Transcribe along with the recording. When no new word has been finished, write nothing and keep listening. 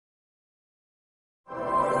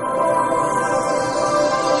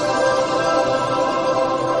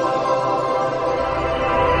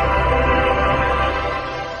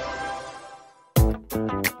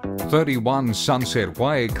31 Sunset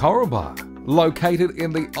Way Cooroibah. Located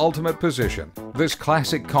in the ultimate position, this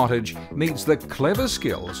classic cottage needs the clever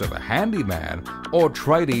skills of a handyman or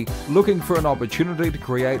tradie looking for an opportunity to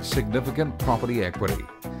create significant property equity.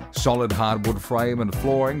 Solid hardwood frame and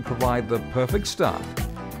flooring provide the perfect start.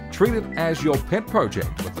 Treat it as your pet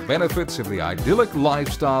project with the benefits of the idyllic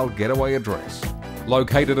lifestyle getaway address.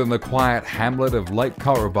 Located in the quiet hamlet of Lake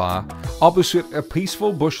Cooroibah, opposite a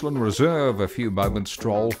peaceful bushland reserve, a few moments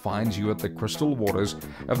stroll finds you at the crystal waters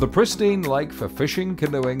of the pristine lake for fishing,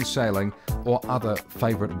 canoeing, sailing, or other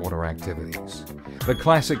favorite water activities. The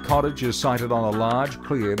classic cottage is sited on a large,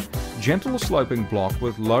 cleared, gentle sloping block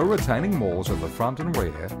with low retaining walls at the front and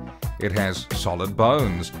rear. It has solid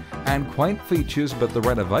bones and quaint features, but the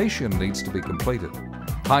renovation needs to be completed.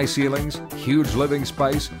 High ceilings, huge living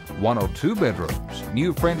space, 1 or 2 bedrooms,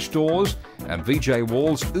 new French doors, and VJ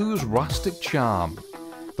walls ooze rustic charm.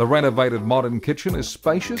 The renovated modern kitchen is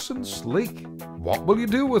spacious and sleek. What will you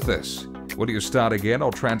do with this? Will you start again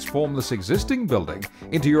or transform this existing building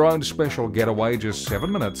into your own special getaway just 7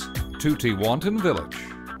 minutes to Tewantin Village?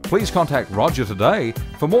 Please contact Roger today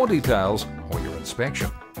for more details or your inspection.